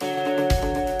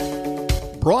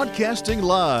Broadcasting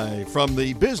live from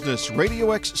the Business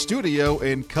RadioX studio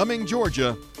in Cumming,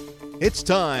 Georgia, it's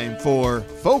time for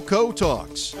FOCO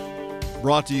Talks,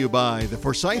 brought to you by the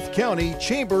Forsyth County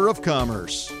Chamber of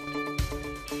Commerce.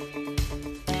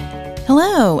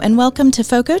 Hello, and welcome to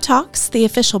FOCO Talks, the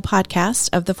official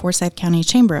podcast of the Forsyth County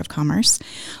Chamber of Commerce.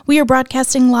 We are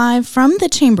broadcasting live from the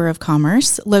Chamber of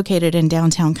Commerce, located in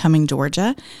downtown Cumming,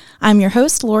 Georgia. I'm your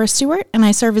host, Laura Stewart, and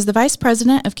I serve as the Vice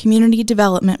President of Community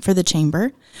Development for the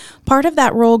Chamber. Part of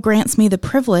that role grants me the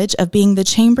privilege of being the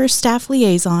Chamber's staff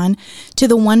liaison to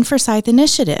the OneForsyth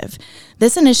initiative.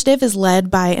 This initiative is led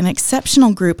by an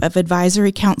exceptional group of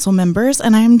advisory council members,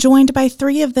 and I am joined by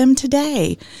three of them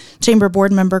today. Chamber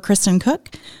Board Member Kristen Cook,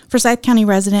 Forsyth County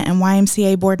resident and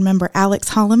YMCA Board Member Alex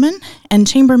Holloman, and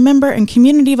Chamber member and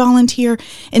community volunteer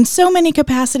in so many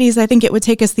capacities I think it would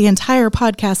take us the entire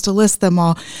podcast to list them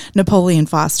all, Napoleon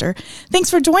Foster. Thanks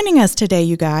for joining us today,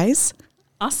 you guys.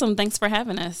 Awesome. Thanks for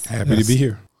having us. Happy to be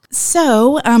here.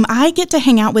 So I get to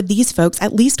hang out with these folks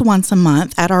at least once a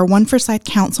month at our OneForsyth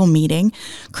Council meeting.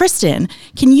 Kristen,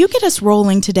 can you get us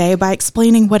rolling today by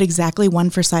explaining what exactly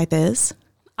OneForsyth is?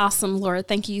 Awesome, Laura.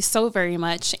 Thank you so very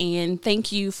much. And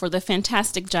thank you for the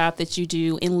fantastic job that you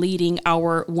do in leading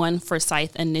our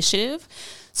OneForsyth initiative.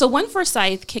 So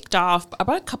OneForsyth kicked off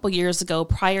about a couple years ago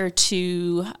prior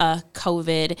to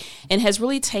COVID and has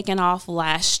really taken off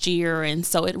last year. And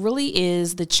so it really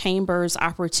is the Chamber's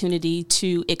opportunity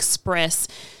to express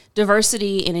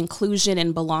diversity and inclusion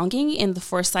and belonging in the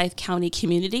Forsyth County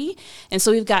community. And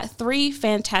so we've got three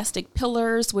fantastic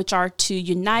pillars, which are to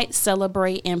unite,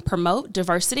 celebrate, and promote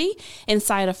diversity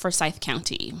inside of Forsyth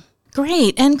County.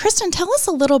 Great. And Kristen, tell us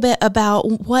a little bit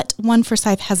about what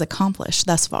OneForsyth has accomplished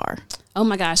thus far. Oh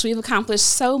my gosh, we've accomplished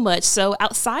so much. So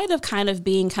outside of kind of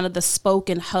being kind of the spoke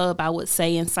and hub, I would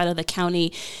say, inside of the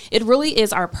county, it really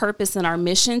is our purpose and our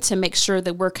mission to make sure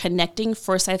that we're connecting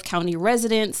Forsyth County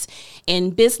residents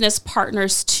and business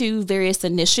partners to various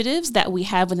initiatives that we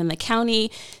have within the county.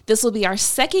 This will be our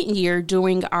second year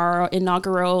doing our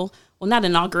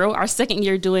our second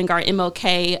year doing our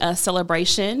MLK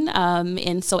celebration.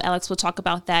 And so Alex will talk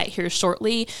about that here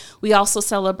shortly. We also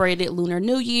celebrated Lunar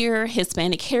New Year,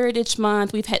 Hispanic Heritage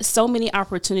Month. We've had so many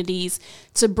opportunities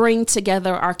to bring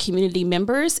together our community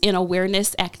members in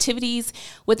awareness activities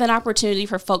with an opportunity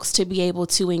for folks to be able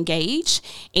to engage.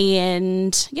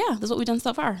 And yeah, that's what we've done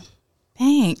so far.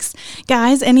 Thanks.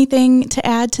 Guys, anything to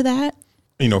add to that?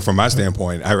 You know, from my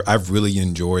standpoint, I've really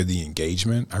enjoyed the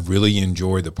engagement. I've really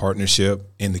enjoyed the partnership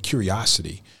and the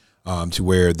curiosity to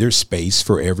where there's space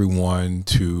for everyone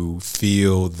to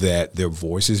feel that their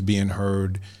voice is being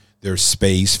heard. There's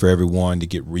space for everyone to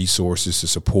get resources to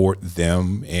support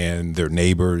them and their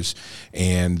neighbors.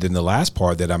 And then the last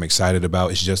part that I'm excited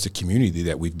about is just the community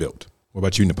that we've built. What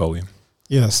about you, Napoleon?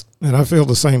 Yes, and I feel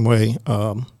the same way.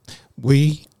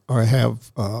 We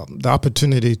have the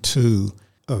opportunity to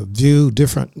view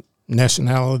different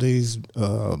nationalities,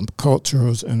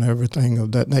 cultures, and everything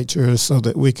of that nature so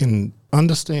that we can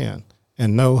understand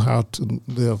and know how to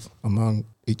live among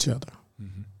each other.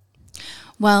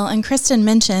 Well, and Kristen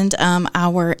mentioned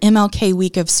our MLK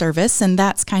Week of Service, and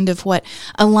that's kind of what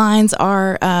aligns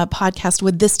our podcast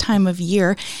with this time of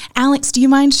year. Alex, do you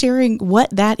mind sharing what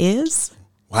that is?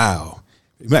 Wow.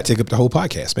 We might take up the whole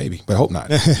podcast, maybe, but I hope not.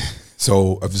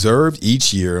 So observed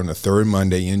each year on the third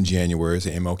Monday in January is the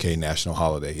MLK National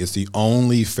Holiday. It's the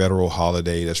only federal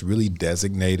holiday that's really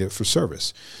designated for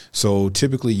service. So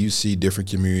typically you see different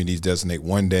communities designate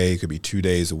one day, it could be 2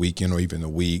 days, a weekend, or even a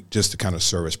week, just to kind of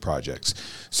service projects.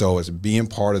 So as being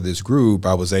part of this group,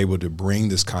 I was able to bring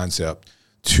this concept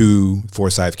to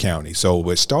Forsyth County. So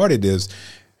what started is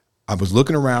I was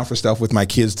looking around for stuff with my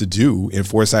kids to do in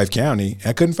Forsyth County.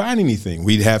 I couldn't find anything.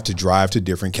 We'd have to drive to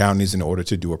different counties in order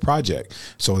to do a project.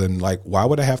 So then, why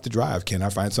would I have to drive? Can I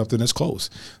find something that's close?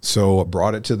 So I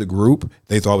brought it to the group.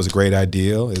 They thought it was a great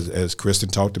idea. As Kristen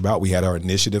talked about, we had our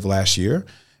initiative last year.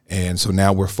 And so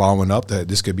now we're following up that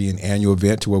this could be an annual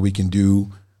event to where we can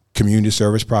do community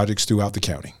service projects throughout the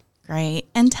county. Great.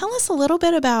 And tell us a little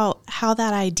bit about how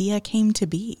that idea came to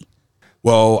be.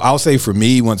 Well, I'll say for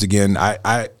me, once again,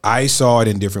 I saw it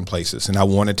in different places, and I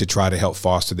wanted to try to help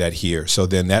foster that here. So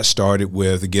then that started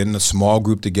with, again, a small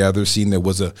group together, seeing there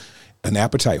was an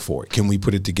appetite for it. Can we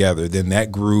put it together? Then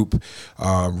that group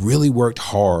really worked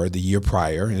hard the year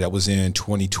prior, and that was in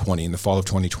 2020, in the fall of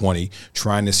 2020,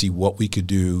 trying to see what we could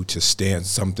do to stand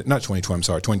something,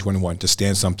 2021, to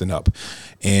stand something up.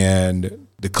 And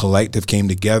the collective came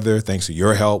together. Thanks to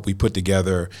your help, we put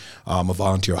together a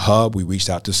volunteer hub. We reached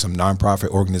out to some nonprofit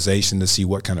organizations to see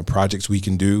what kind of projects we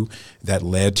can do. That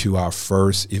led to our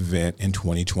first event in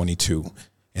 2022.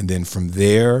 And then from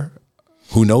there,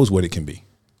 who knows what it can be.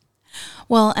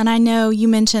 Well, and I know you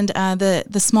mentioned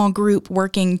the small group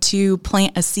working to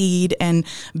plant a seed and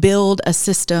build a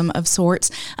system of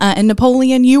sorts. And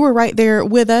Napoleon, you were right there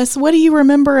with us. What do you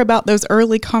remember about those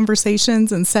early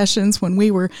conversations and sessions when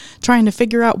we were trying to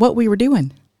figure out what we were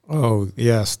doing? Oh,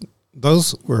 yes.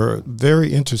 Those were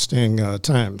very interesting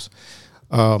times.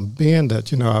 Being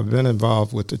that, I've been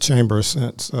involved with the Chamber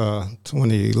since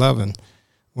 2011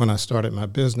 when I started my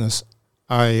business,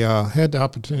 I had the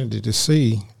opportunity to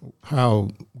see how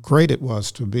great it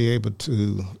was to be able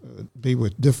to be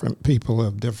with different people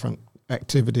of different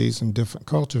activities and different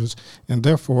cultures, and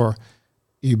therefore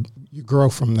you grow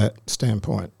from that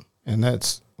standpoint. And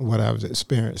that's what I was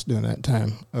experienced during that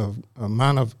time, of a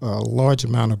large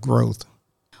amount of growth.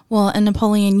 Well, and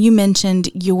Napoleon, you mentioned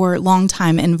your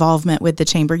longtime involvement with the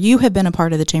Chamber. You have been a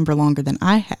part of the Chamber longer than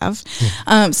I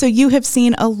have. So you have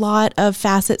seen a lot of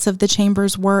facets of the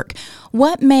Chamber's work.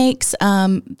 What makes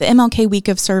the MLK Week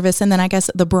of Service, and then I guess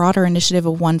the broader initiative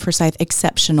of OneForsyth,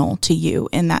 exceptional to you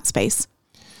in that space?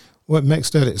 What makes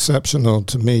that exceptional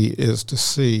to me is to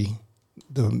see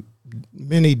the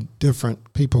many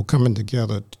different people coming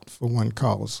together for one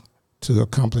cause, to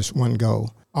accomplish one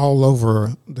goal. All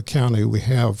over the county, we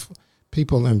have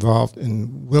people involved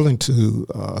and willing to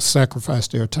sacrifice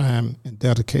their time and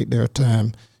dedicate their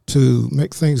time to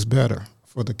make things better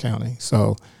for the county.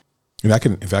 So, and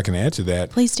if I can add to that,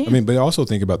 please do. But also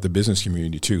think about the business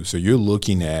community too. So you're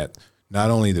looking at not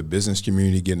only the business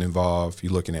community getting involved,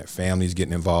 you're looking at families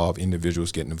getting involved,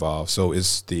 individuals getting involved. So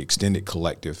it's the extended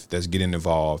collective that's getting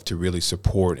involved to really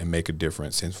support and make a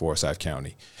difference in Forsyth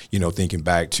County. Thinking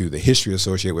back to the history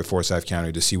associated with Forsyth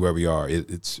County to see where we are,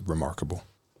 it's remarkable.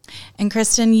 And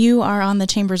Kristen, you are on the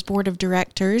Chamber's Board of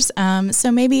Directors.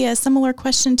 So maybe a similar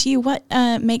question to you. What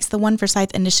makes the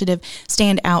OneForsyth initiative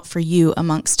stand out for you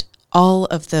amongst all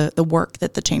of the work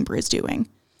that the Chamber is doing?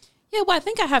 Yeah, well, I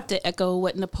think I have to echo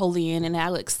what Napoleon and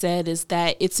Alex said, is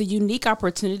that it's a unique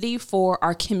opportunity for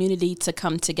our community to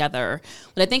come together.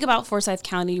 When I think about Forsyth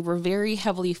County, we're very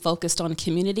heavily focused on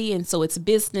community. And so it's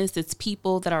business, it's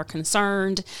people that are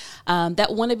concerned, that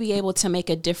want to be able to make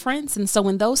a difference. And so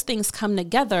when those things come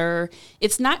together,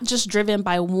 it's not just driven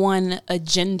by one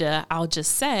agenda, I'll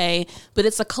just say, but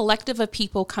it's a collective of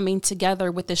people coming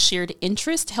together with a shared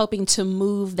interest, helping to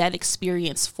move that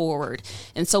experience forward.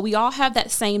 And so we all have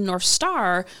that same North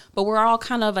Star, but we're all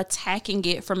kind of attacking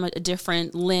it from a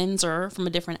different lens or from a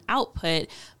different output,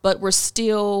 but we're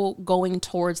still going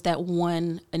towards that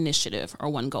one initiative or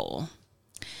one goal.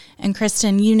 And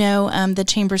Kristen, the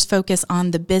Chamber's focus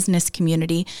on the business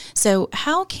community. So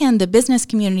how can the business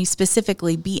community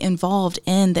specifically be involved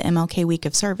in the MLK Week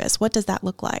of Service? What does that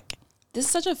look like? This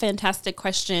is such a fantastic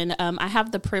question. I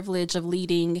have the privilege of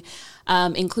leading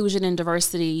inclusion and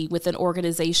diversity with an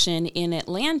organization in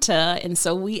Atlanta. And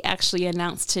so we actually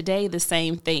announced today the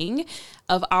same thing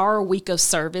of our week of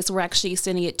service. We're actually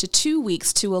extending it to 2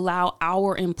 weeks to allow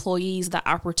our employees the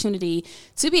opportunity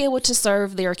to be able to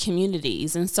serve their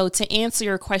communities. And so to answer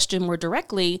your question more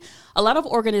directly, a lot of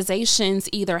organizations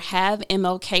either have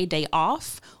MLK Day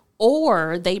off,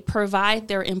 or they provide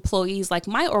their employees, like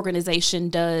my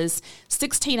organization does,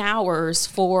 16 hours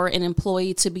for an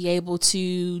employee to be able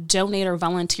to donate or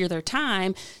volunteer their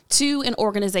time to an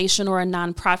organization or a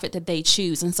nonprofit that they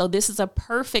choose. And so this is a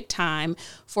perfect time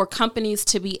for companies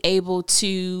to be able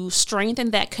to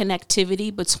strengthen that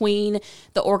connectivity between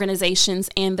the organizations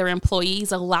and their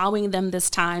employees, allowing them this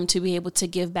time to be able to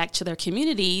give back to their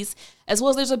communities, as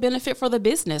well as there's a benefit for the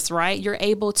business, right? You're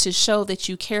able to show that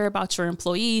you care about your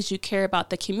employees, you care about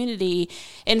the community.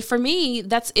 And for me,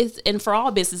 that's it. And for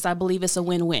all business, I believe it's a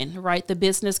win-win, right? The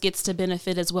business gets to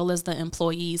benefit as well as the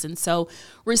employees. And so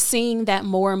we're seeing that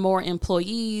more and more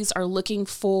employees are looking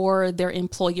for their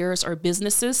employers or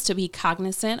businesses to be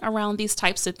cognizant around these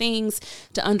types of things,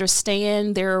 to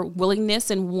understand their willingness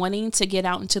and wanting to get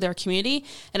out into their community.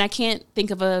 And I can't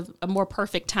think of a more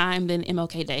perfect time than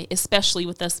MLK Day, especially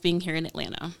with us being here in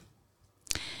Atlanta.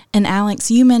 And Alex,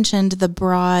 you mentioned the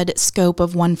broad scope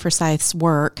of OneForsyth's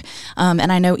work.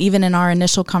 And I know even in our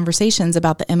initial conversations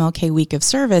about the MLK Week of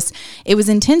Service, it was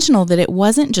intentional that it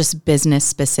wasn't just business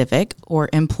specific or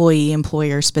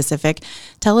employer specific.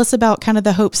 Tell us about kind of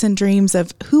the hopes and dreams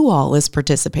of who all is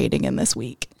participating in this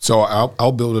week. So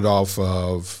I'll build it off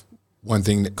of one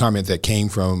comment that came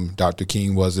from Dr.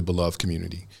 King was the beloved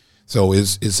community. So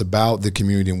it's about the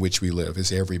community in which we live.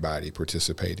 It's everybody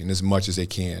participating as much as they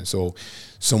can. So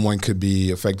someone could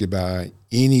be affected by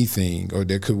anything, or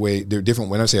they're different.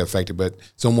 When I say affected, but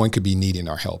someone could be needing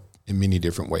our help in many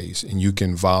different ways. And you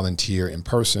can volunteer in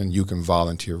person, you can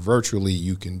volunteer virtually,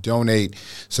 you can donate.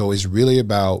 So it's really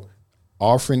about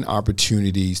offering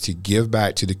opportunities to give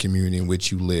back to the community in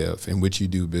which you live, in which you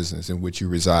do business, in which you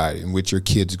reside, in which your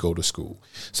kids go to school.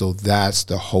 So that's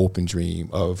the hope and dream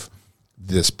of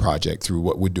this project through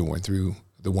what we're doing through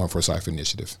the OneForsyth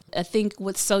initiative. I think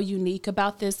what's so unique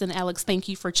about this, and Alex, thank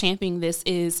you for championing this,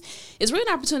 is really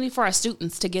an opportunity for our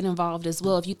students to get involved as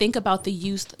well. If you think about the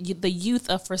youth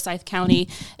of Forsyth County,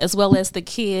 as well as the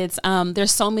kids,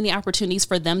 there's so many opportunities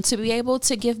for them to be able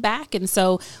to give back. And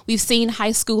so we've seen high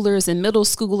schoolers and middle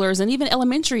schoolers and even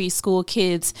elementary school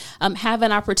kids have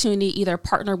an opportunity either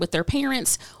partner with their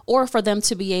parents or for them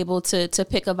to be able to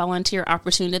pick a volunteer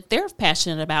opportunity that they're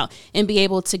passionate about and be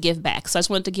able to give back. So I just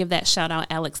wanted to give that shout out,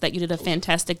 Alex, that you did a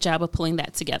fantastic job of pulling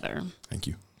that together. Thank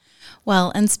you.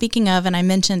 Well, and speaking of, and I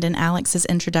mentioned in Alex's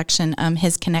introduction,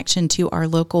 his connection to our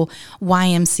local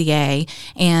YMCA,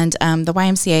 and the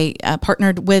YMCA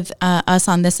partnered with us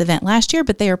on this event last year,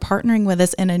 but they are partnering with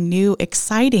us in a new,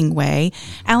 exciting way.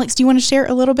 Alex, do you want to share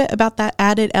a little bit about that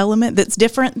added element that's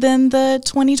different than the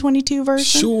 2022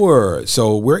 version? Sure.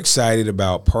 So we're excited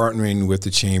about partnering with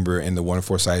the Chamber and the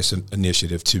OneForsyth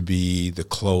initiative to be the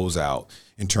closeout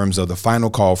in terms of the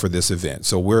final call for this event.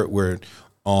 So we're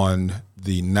on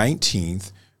the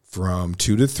 19th from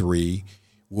 2 to 3,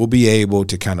 we'll be able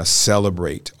to kind of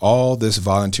celebrate all this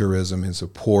volunteerism and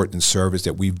support and service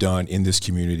that we've done in this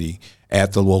community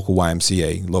at the local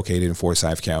YMCA located in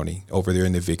Forsyth County over there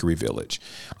in the Vickery Village.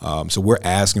 So we're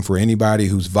asking for anybody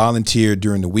who's volunteered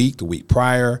during the week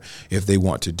prior, if they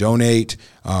want to donate,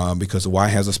 because the Y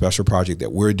has a special project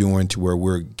that we're doing to where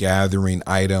we're gathering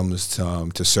items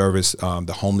to service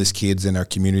the homeless kids in our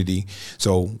community.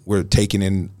 So we're taking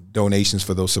in donations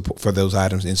for those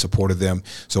items in support of them.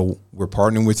 So we're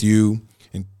partnering with you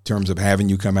in terms of having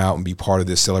you come out and be part of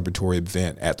this celebratory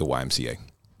event at the YMCA.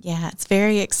 Yeah, it's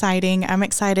very exciting. I'm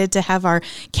excited to have our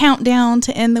countdown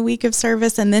to end the week of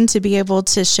service and then to be able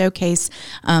to showcase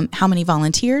how many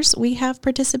volunteers we have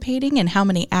participating and how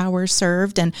many hours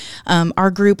served. And our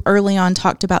group early on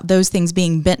talked about those things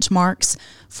being benchmarks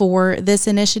for this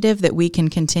initiative that we can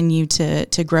continue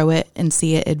to grow it and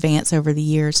see it advance over the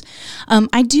years.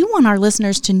 I do want our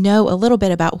listeners to know a little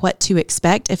bit about what to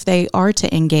expect if they are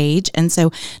to engage. And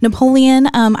so, Napoleon,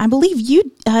 I believe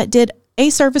you did a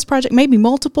service project, maybe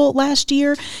multiple last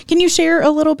year. Can you share a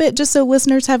little bit just so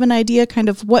listeners have an idea kind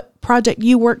of what project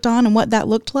you worked on and what that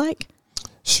looked like?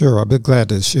 Sure, I'll be glad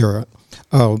to share it.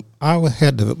 I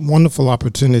had the wonderful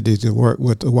opportunity to work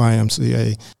with the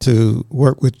YMCA, to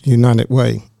work with United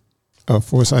Way of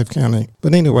Forsyth County.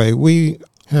 But anyway, we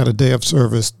had a day of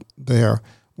service there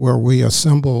where we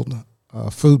assembled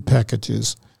food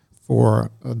packages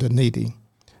for the needy.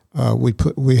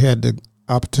 We had the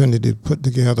opportunity to put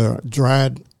together dry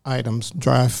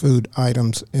food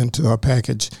items into a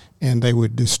package, and they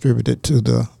would distribute it to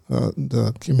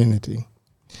the community.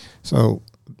 So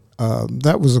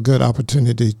that was a good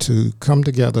opportunity to come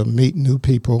together, meet new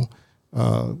people,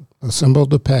 assemble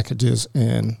the packages,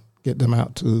 and get them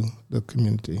out to the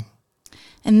community.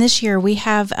 And this year we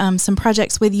have some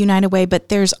projects with United Way, but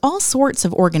there's all sorts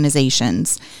of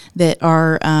organizations that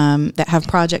are that have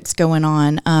projects going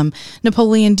on.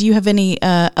 Napoleon, do you have any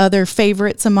other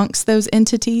favorites amongst those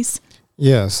entities?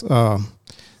 Yes, I've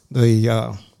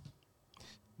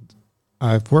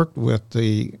worked with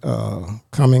the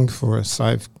Coming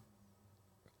Forsyth,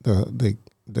 the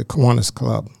Kiwanis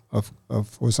Club of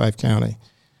Forsyth County,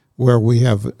 where we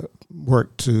have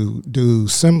worked to do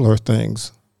similar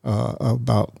things.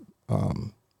 About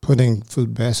putting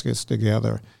food baskets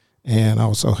together and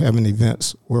also having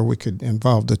events where we could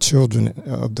involve the children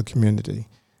of the community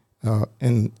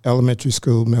in elementary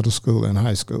school, middle school, and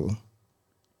high school.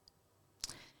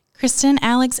 Kristen,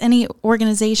 Alex, any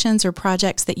organizations or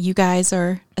projects that you guys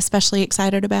are especially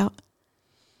excited about?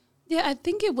 Yeah, I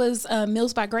think it was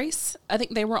Meals by Grace. I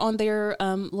think they were on there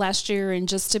last year, and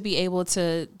just to be able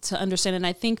to understand, and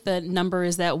I think the number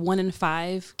is that 1 in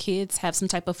 5 kids have some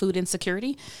type of food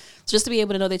insecurity. So just to be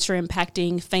able to know that you're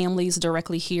impacting families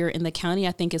directly here in the county,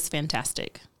 I think is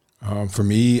fantastic. For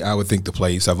me, I would think The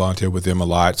Place. I volunteered with them a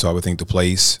lot, so I would think The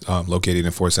Place, located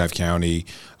in Forsyth County.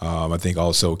 I think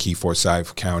also Keep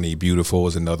Forsyth County Beautiful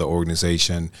is another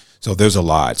organization. So there's a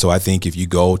lot. So I think if you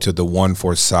go to the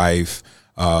OneForsyth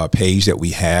page that we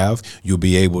have, you'll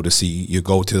be able to see, you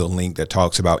go to the link that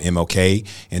talks about MLK,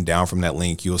 and down from that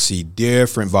link, you'll see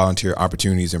different volunteer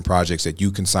opportunities and projects that you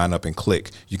can sign up and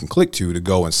click. You can click to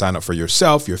go and sign up for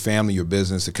yourself, your family, your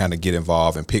business, to kind of get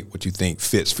involved and pick what you think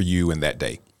fits for you in that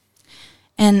day.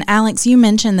 And Alex, you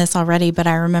mentioned this already, but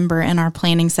I remember in our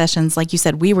planning sessions, like you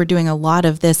said, we were doing a lot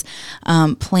of this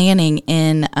planning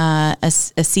in a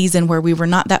season where we were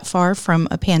not that far from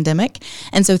a pandemic.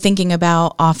 And so thinking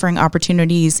about offering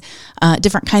opportunities,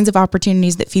 different kinds of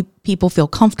opportunities that people feel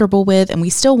comfortable with, and we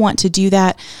still want to do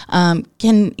that.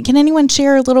 Can anyone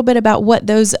share a little bit about what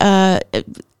those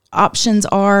options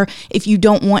are if you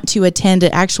don't want to attend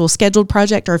an actual scheduled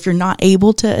project, or if you're not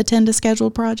able to attend a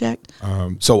scheduled project?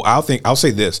 So I'll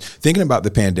say this, thinking about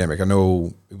the pandemic, I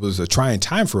know it was a trying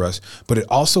time for us, but it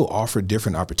also offered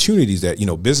different opportunities that,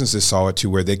 businesses saw it to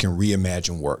where they can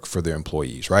reimagine work for their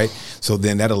employees, right? So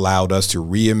then that allowed us to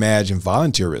reimagine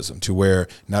volunteerism to where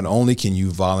not only can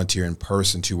you volunteer in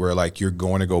person to where like you're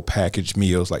going to go package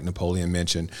meals like Napoleon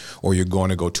mentioned, or you're going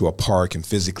to go to a park and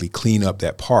physically clean up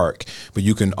that park, but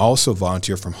you can also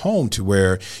volunteer from home to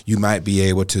where you might be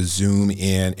able to Zoom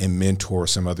in and mentor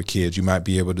some other kids. You might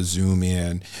be able to Zoom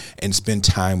in and spend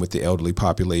time with the elderly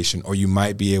population, or you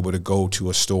might be able to go to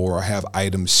a store or have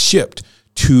items shipped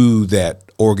to that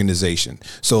organization.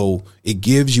 So it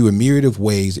gives you a myriad of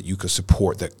ways that you could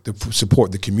support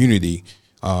the community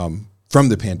from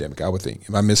the pandemic, I would think.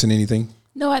 Am I missing anything?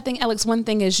 No, I think, Alex, one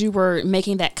thing as you were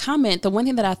making that comment, the one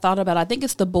thing that I thought about, I think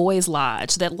it's the Boys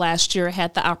Lodge that last year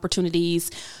had the opportunities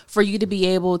for you to be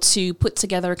able to put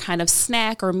together kind of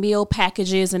snack or meal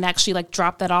packages and actually like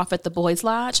drop that off at the Boys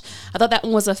Lodge. I thought that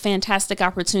one was a fantastic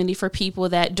opportunity for people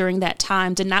that during that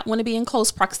time did not want to be in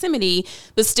close proximity,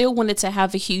 but still wanted to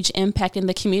have a huge impact in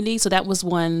the community. So that was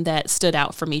one that stood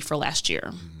out for me for last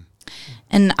year.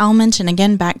 And I'll mention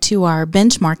again back to our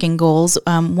benchmarking goals.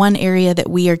 One area that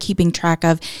we are keeping track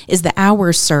of is the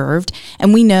hours served.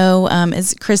 And we know,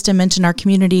 as Kristen mentioned, our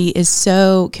community is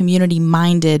so community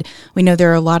minded. We know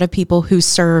there are a lot of people who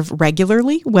serve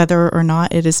regularly, whether or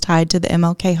not it is tied to the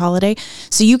MLK holiday.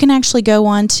 So you can actually go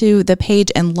on to the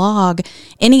page and log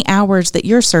any hours that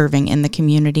you're serving in the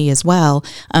community as well,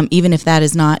 even if that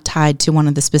is not tied to one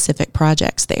of the specific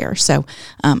projects there. So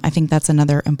I think that's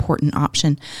another important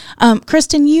option.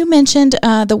 Kristen, you mentioned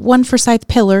the OneForsyth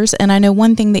pillars, and I know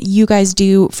one thing that you guys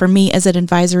do for me as an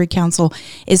advisory council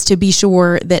is to be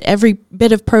sure that every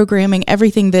bit of programming,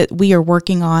 everything that we are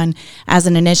working on as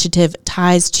an initiative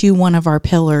ties to one of our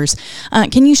pillars.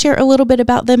 Can you share a little bit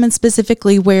about them and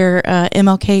specifically where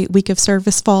MLK Week of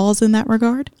Service falls in that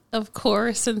regard? Of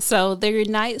course. And so they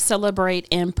unite, celebrate,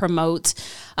 and promote.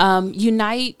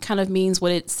 Unite kind of means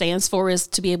what it stands for is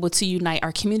to be able to unite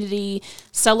our community.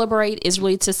 Celebrate is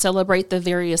really to celebrate the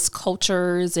various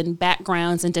cultures and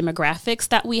backgrounds and demographics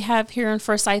that we have here in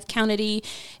Forsyth County.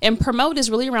 And promote is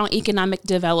really around economic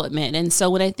development. And so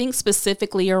when I think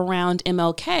specifically around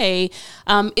MLK,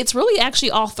 it's really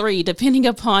actually all three, depending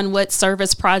upon what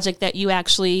service project that you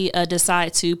actually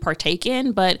decide to partake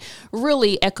in, but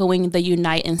really echoing the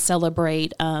unite and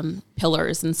celebrate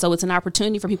pillars. And so it's an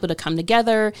opportunity for people to come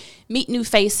together, meet new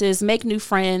faces, make new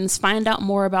friends, find out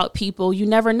more about people. You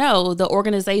never know, the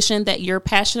organization that you're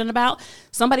passionate about,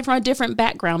 somebody from a different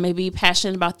background may be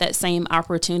passionate about that same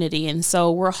opportunity. And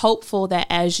so we're hopeful that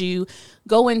as you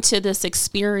go into this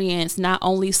experience, not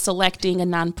only selecting a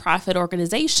nonprofit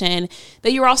organization,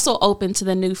 that you're also open to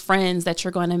the new friends that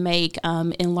you're going to make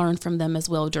and learn from them as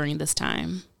well during this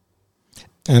time.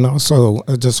 And also,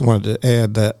 I just wanted to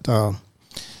add that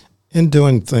in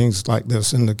doing things like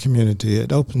this in the community,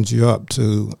 it opens you up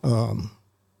to,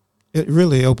 it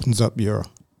really opens up your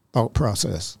thought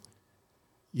process.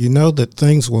 You know that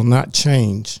things will not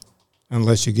change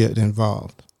unless you get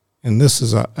involved. And this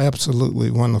is an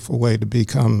absolutely wonderful way to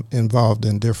become involved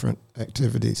in different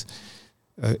activities.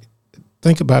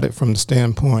 Think about it from the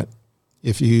standpoint,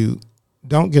 if you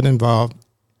don't get involved,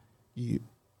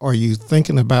 are you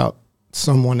thinking about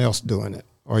someone else doing it?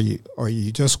 Are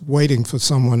you just waiting for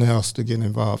someone else to get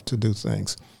involved to do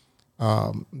things?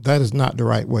 That is not the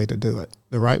right way to do it.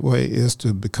 The right way is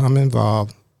to become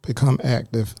involved, become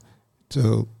active,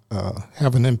 to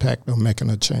have an impact on making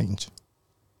a change.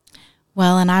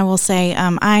 Well, and I will say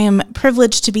I am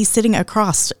privileged to be sitting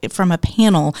across from a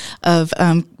panel of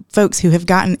folks who have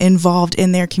gotten involved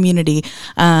in their community,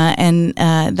 and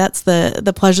that's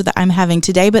the pleasure that I'm having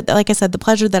today. But like I said, the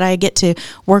pleasure that I get to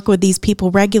work with these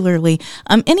people regularly.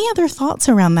 Any other thoughts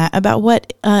around that, about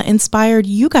what inspired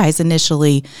you guys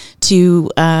initially to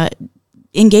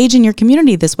engage in your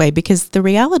community this way? Because the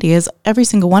reality is every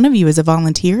single one of you is a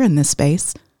volunteer in this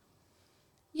space.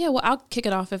 Yeah, well, I'll kick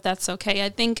it off if that's okay. I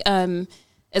think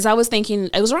as I was thinking,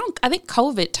 it was around, I think,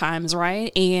 COVID times,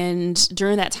 right? And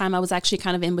during that time, I was actually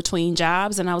kind of in between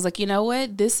jobs. And I was like, you know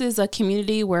what? This is a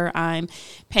community where I'm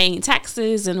paying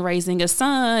taxes and raising a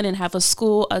son and have a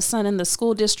son in the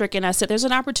school district. And I said, there's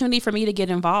an opportunity for me to get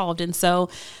involved. And so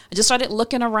I just started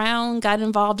looking around, got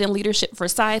involved in Leadership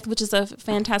Forsyth, which is a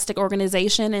fantastic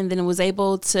organization, and then was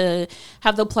able to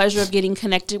have the pleasure of getting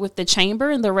connected with the chamber.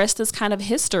 And the rest is kind of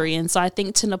history. And so I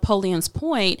think, to Napoleon's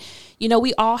point, you know,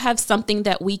 we all have something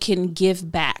that we can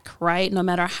give back, right? No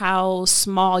matter how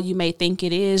small you may think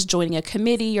it is, joining a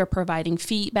committee or providing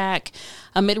feedback.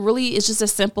 It really is just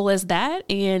as simple as that.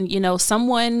 And, you know,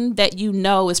 someone that you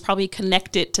know is probably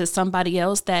connected to somebody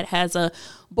else that has a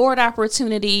board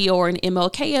opportunity or an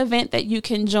MLK event that you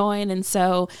can join. And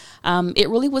so it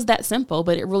really was that simple,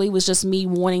 but it really was just me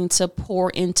wanting to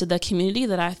pour into the community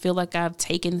that I feel like I've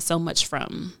taken so much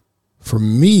from. For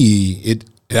me, it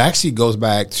actually goes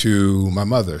back to my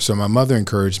mother. So my mother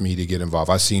encouraged me to get involved.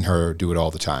 I've seen her do it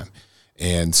all the time.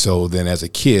 And so then as a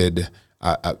kid,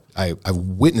 I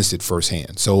witnessed it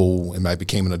firsthand. So when I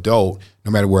became an adult,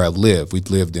 no matter where I lived,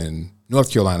 we'd lived in North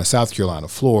Carolina, South Carolina,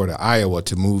 Florida, Iowa,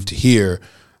 to move to here,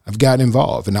 I've gotten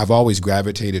involved. And I've always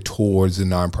gravitated towards the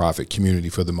nonprofit community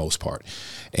for the most part.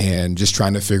 And just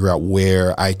trying to figure out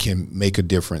where I can make a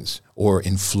difference or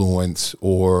influence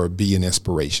or be an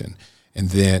inspiration. And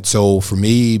then, so for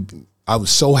me, I was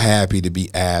so happy to be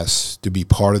asked to be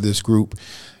part of this group,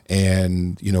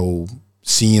 and, you know,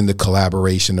 seeing the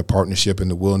collaboration, the partnership,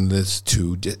 and the willingness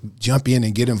to jump in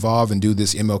and get involved and do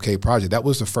this MLK project. That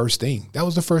was the first thing. That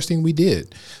was the first thing we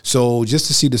did. So just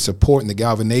to see the support and the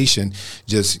galvanization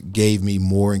just gave me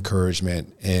more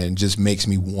encouragement and just makes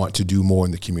me want to do more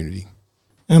in the community.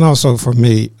 And also for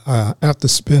me, after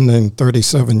spending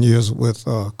 37 years with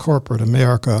corporate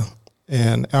America,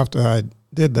 and after I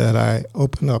did that, I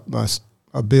opened up a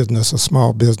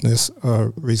small business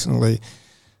recently.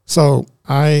 So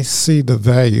I see the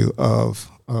value of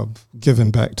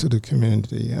giving back to the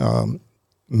community,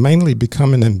 mainly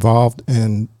becoming involved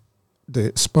in the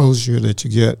exposure that you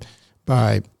get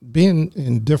by being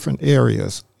in different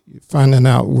areas, finding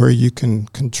out where you can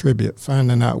contribute,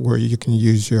 finding out where you can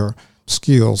use your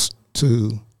skills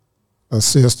to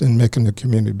assist in making the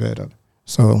community better.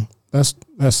 So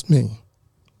that's me.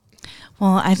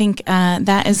 Well, I think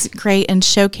that is great and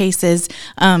showcases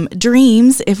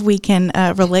dreams, if we can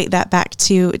relate that back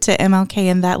to MLK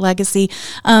and that legacy.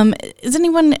 Does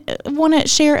anyone want to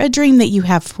share a dream that you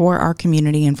have for our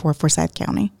community and for Forsyth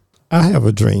County? I have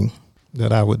a dream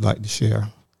that I would like to share.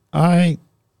 I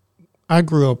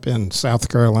grew up in South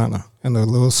Carolina, in a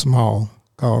little small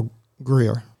called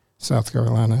Greer, South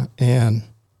Carolina. And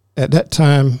at that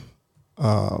time,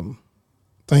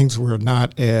 things were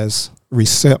not as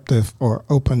receptive or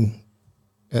open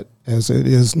as it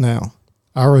is now.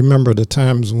 I remember the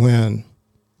times when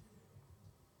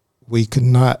we could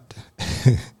not,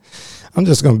 I'm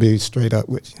just going to be straight up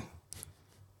with you.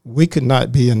 We could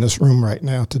not be in this room right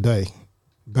now today,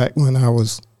 back when I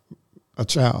was a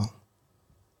child,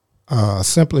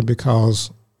 simply because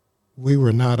we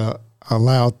were not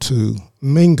allowed to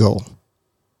mingle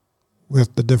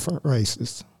with the different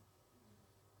races.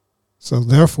 So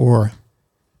therefore,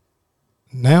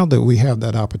 now that we have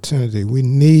that opportunity, we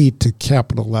need to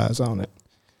capitalize on it.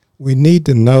 We need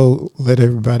to let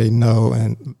everybody know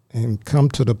and come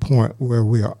to the point where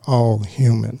we are all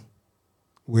human.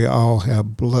 We all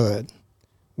have blood.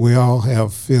 We all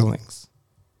have feelings.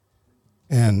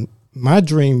 And my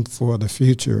dream for the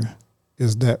future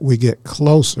is that we get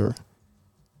closer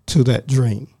to that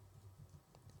dream.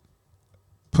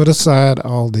 Put aside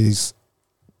all these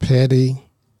petty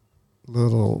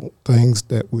little things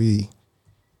that we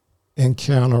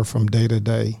encounter from day to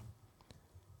day,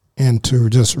 and to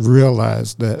just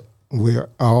realize that we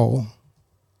all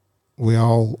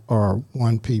are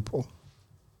one people,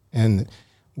 and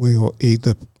we will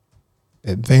either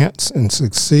advance and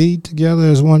succeed together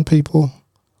as one people,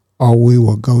 or we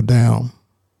will go down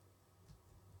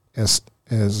as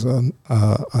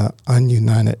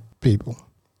ununited people.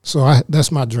 So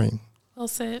that's my dream. Well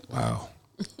said. Wow.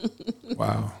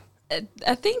 Wow.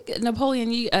 I think,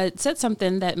 Napoleon, you said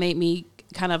something that made me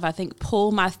kind of, I think,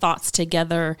 pull my thoughts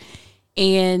together.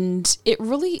 And it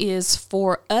really is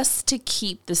for us to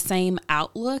keep the same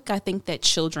outlook, I think, that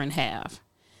children have.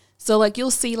 So, like,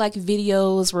 you'll see, like,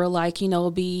 videos where, like,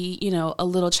 be, a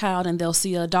little child and they'll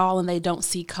see a doll and they don't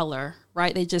see color,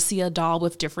 right? They just see a doll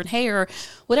with different hair,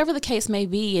 whatever the case may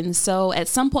be. And so at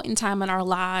some point in time in our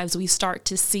lives, we start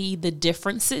to see the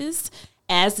differences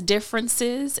as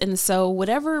differences. And so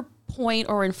whatever point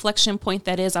or inflection point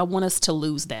that is, I want us to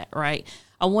lose that, right?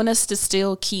 I want us to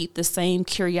still keep the same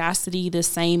curiosity, the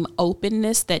same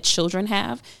openness that children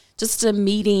have, just to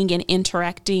meeting and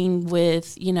interacting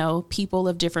with, people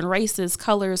of different races,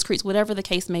 colors, creeds, whatever the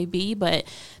case may be. But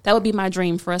that would be my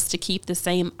dream, for us to keep the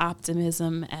same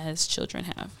optimism as children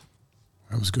have.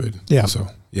 That was good. Yeah. So,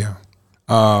 yeah.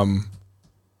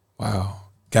 Wow.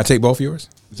 Can I take both of yours?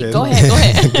 Go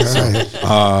ahead.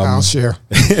 I'll share.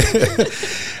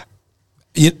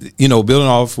 Building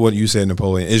off what you said,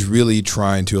 Napoleon, is really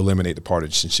trying to eliminate the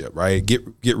partisanship, right? Get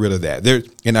rid of that.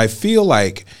 And I feel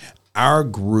like our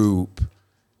group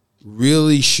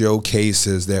really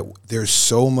showcases that there's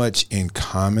so much in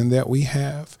common that we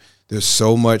have. There's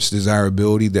so much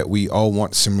desirability that we all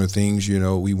want similar things.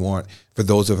 We want, for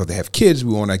those of us that have kids,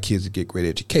 we want our kids to get great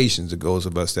educations. For those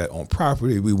of us that own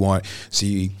property, we want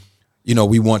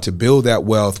we want to build that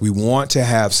wealth. We want to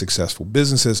have successful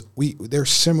businesses. They're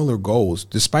similar goals,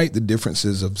 despite the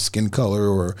differences of skin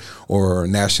color or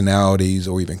nationalities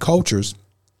or even cultures.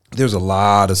 There's a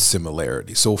lot of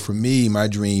similarities. So for me, my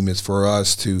dream is for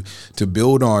us to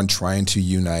build on trying to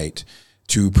unite,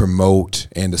 to promote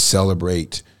and to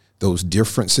celebrate those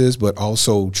differences, but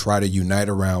also try to unite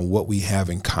around what we have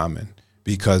in common,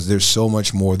 because there's so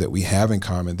much more that we have in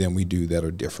common than we do that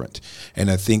are different. And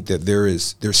I think that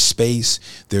there's space,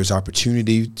 there's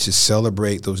opportunity to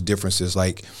celebrate those differences.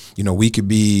 Like, we could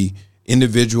be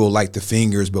individual like the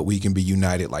fingers, but we can be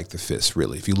united like the fists,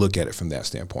 really, if you look at it from that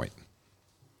standpoint.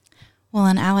 Well,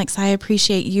 and Alex, I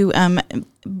appreciate you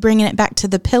bringing it back to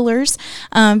the pillars,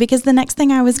 because the next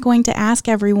thing I was going to ask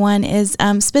everyone is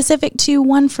specific to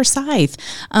OneForsyth.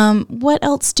 What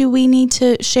else do we need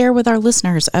to share with our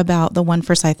listeners about the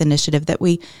OneForsyth initiative that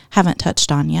we haven't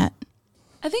touched on yet?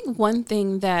 I think one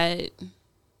thing that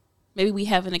maybe we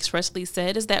haven't expressly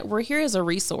said is that we're here as a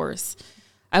resource.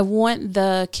 I want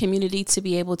the community to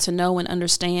be able to know and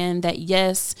understand that,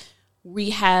 yes,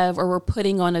 we're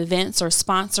putting on events or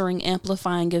sponsoring,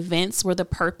 amplifying events where the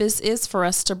purpose is for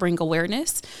us to bring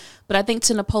awareness. But I think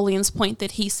to Napoleon's point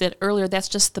that he said earlier, that's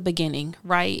just the beginning,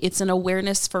 right? It's an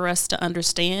awareness for us to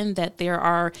understand that there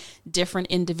are different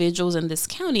individuals in this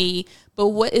county, but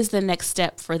what is the next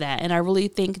step for that? And I really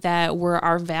think that where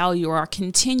our value or our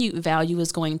continued value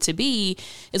is going to be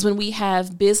is when we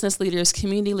have business leaders,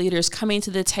 community leaders coming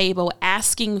to the table,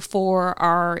 asking for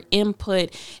our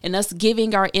input and us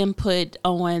giving our input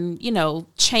on,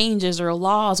 changes or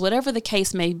laws, whatever the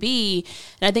case may be.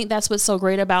 And I think that's what's so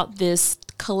great about this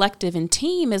collective and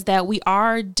team is that we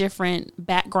are different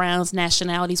backgrounds,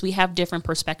 nationalities. We have different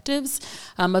perspectives,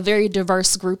 a very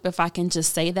diverse group, if I can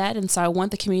just say that. And so I want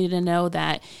the community to know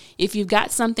that if you've got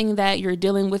something that you're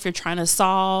dealing with, you're trying to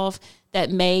solve,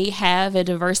 that may have a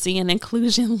diversity and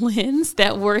inclusion lens,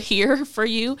 that we're here for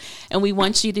you. And we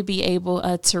want you to be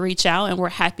able to reach out, and we're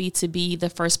happy to be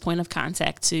the first point of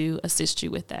contact to assist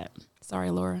you with that. Sorry,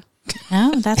 Laura.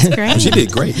 Oh, that's great. She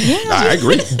did great. Yeah. I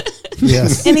agree.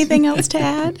 Yes. Anything else to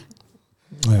add?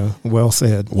 Well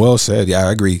said. Well said. Yeah,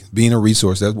 I agree. Being a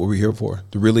resource, that's what we're here for,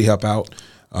 to really help out.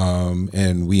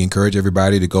 And we encourage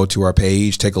everybody to go to our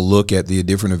page, take a look at the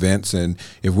different events. And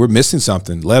if we're missing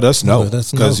something, let us know.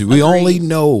 Because we only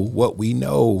know what we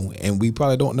know, and we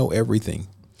probably don't know everything.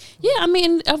 Yeah, I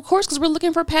mean, of course, because we're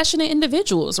looking for passionate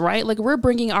individuals, right? Like, we're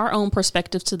bringing our own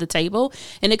perspective to the table,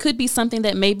 and it could be something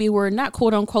that maybe we're not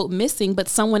quote unquote missing, but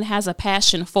someone has a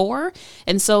passion for.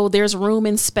 And so there's room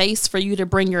and space for you to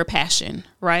bring your passion,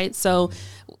 right? So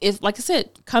if, like I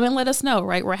said, come and let us know,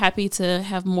 right? We're happy to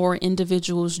have more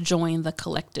individuals join the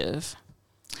collective.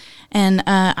 And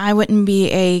I wouldn't be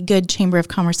a good Chamber of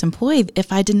Commerce employee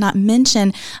if I did not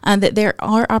mention that there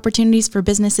are opportunities for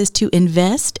businesses to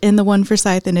invest in the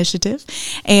OneForsyth initiative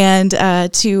and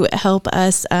to help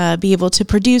us be able to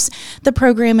produce the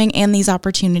programming and these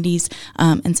opportunities.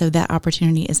 And so that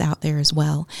opportunity is out there as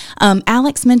well.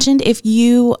 Alex mentioned if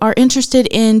you are interested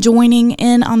in joining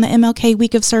in on the MLK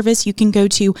Week of Service, you can go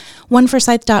to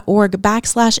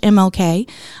oneforsyth.org/MLK.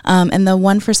 And the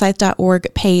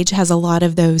oneforsyth.org page has a lot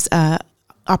of those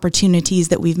opportunities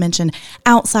that we've mentioned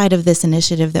outside of this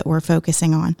initiative that we're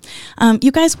focusing on.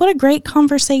 You guys, what a great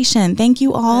conversation. Thank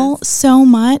you all so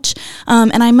much.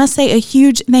 And I must say a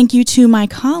huge thank you to my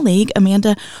colleague,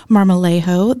 Amanda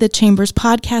Marmolejo, the Chamber's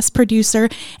podcast producer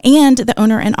and the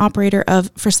owner and operator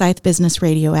of Forsyth Business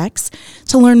RadioX.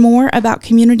 To learn more about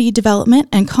community development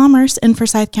and commerce in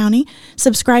Forsyth County,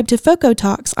 subscribe to FOCO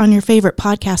Talks on your favorite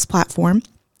podcast platform.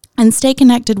 And stay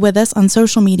connected with us on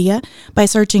social media by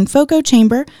searching FOCO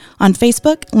Chamber on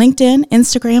Facebook, LinkedIn,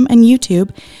 Instagram, and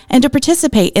YouTube. And to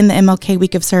participate in the MLK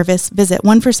Week of Service, visit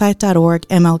oneforsyth.org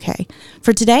MLK.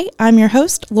 For today, I'm your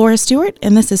host, Laura Stewart,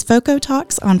 and this is FOCO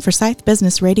Talks on Forsyth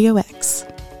Business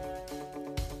RadioX.